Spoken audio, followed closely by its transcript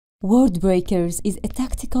Worldbreakers is a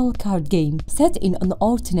tactical card game set in an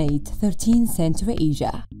alternate 13th century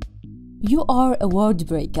Asia. You are a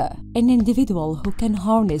Worldbreaker, an individual who can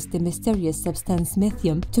harness the mysterious substance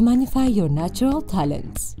lithium to magnify your natural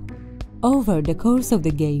talents. Over the course of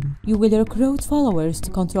the game, you will recruit followers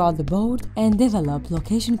to control the board and develop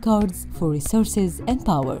location cards for resources and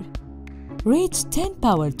power. Reach 10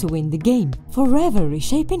 power to win the game, forever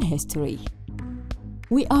reshaping history.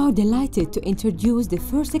 We are delighted to introduce the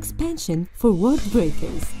first expansion for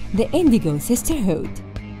Worldbreakers, the Indigo Sisterhood.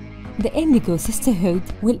 The Indigo Sisterhood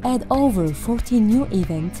will add over 14 new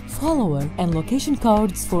event, follower, and location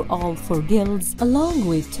cards for all 4 guilds, along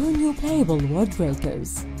with 2 new playable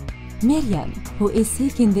Worldbreakers. Miriam, who is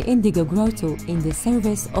seeking the Indigo Grotto in the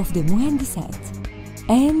service of the Muhandisat,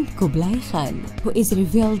 and Kublai Khan, who is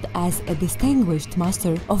revealed as a distinguished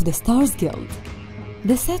master of the Stars Guild.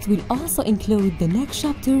 The set will also include the next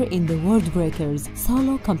chapter in the Worldbreakers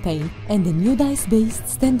solo campaign and the new dice-based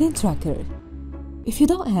standing tracker. If you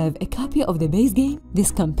don't have a copy of the base game, this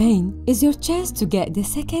campaign is your chance to get the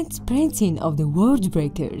second printing of the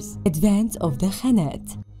Worldbreakers, Advent of the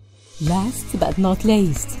Khanat. Last but not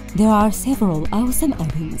least, there are several awesome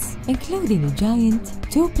add-ins, including a giant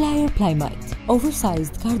 2-player playmat,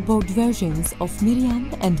 oversized cardboard versions of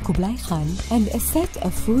Miriam and Kublai Khan, and a set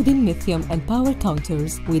of food and lithium and power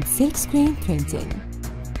counters with silkscreen printing.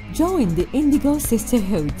 Join the Indigo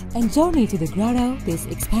Sisterhood and journey to the grotto this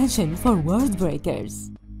expansion for Worldbreakers.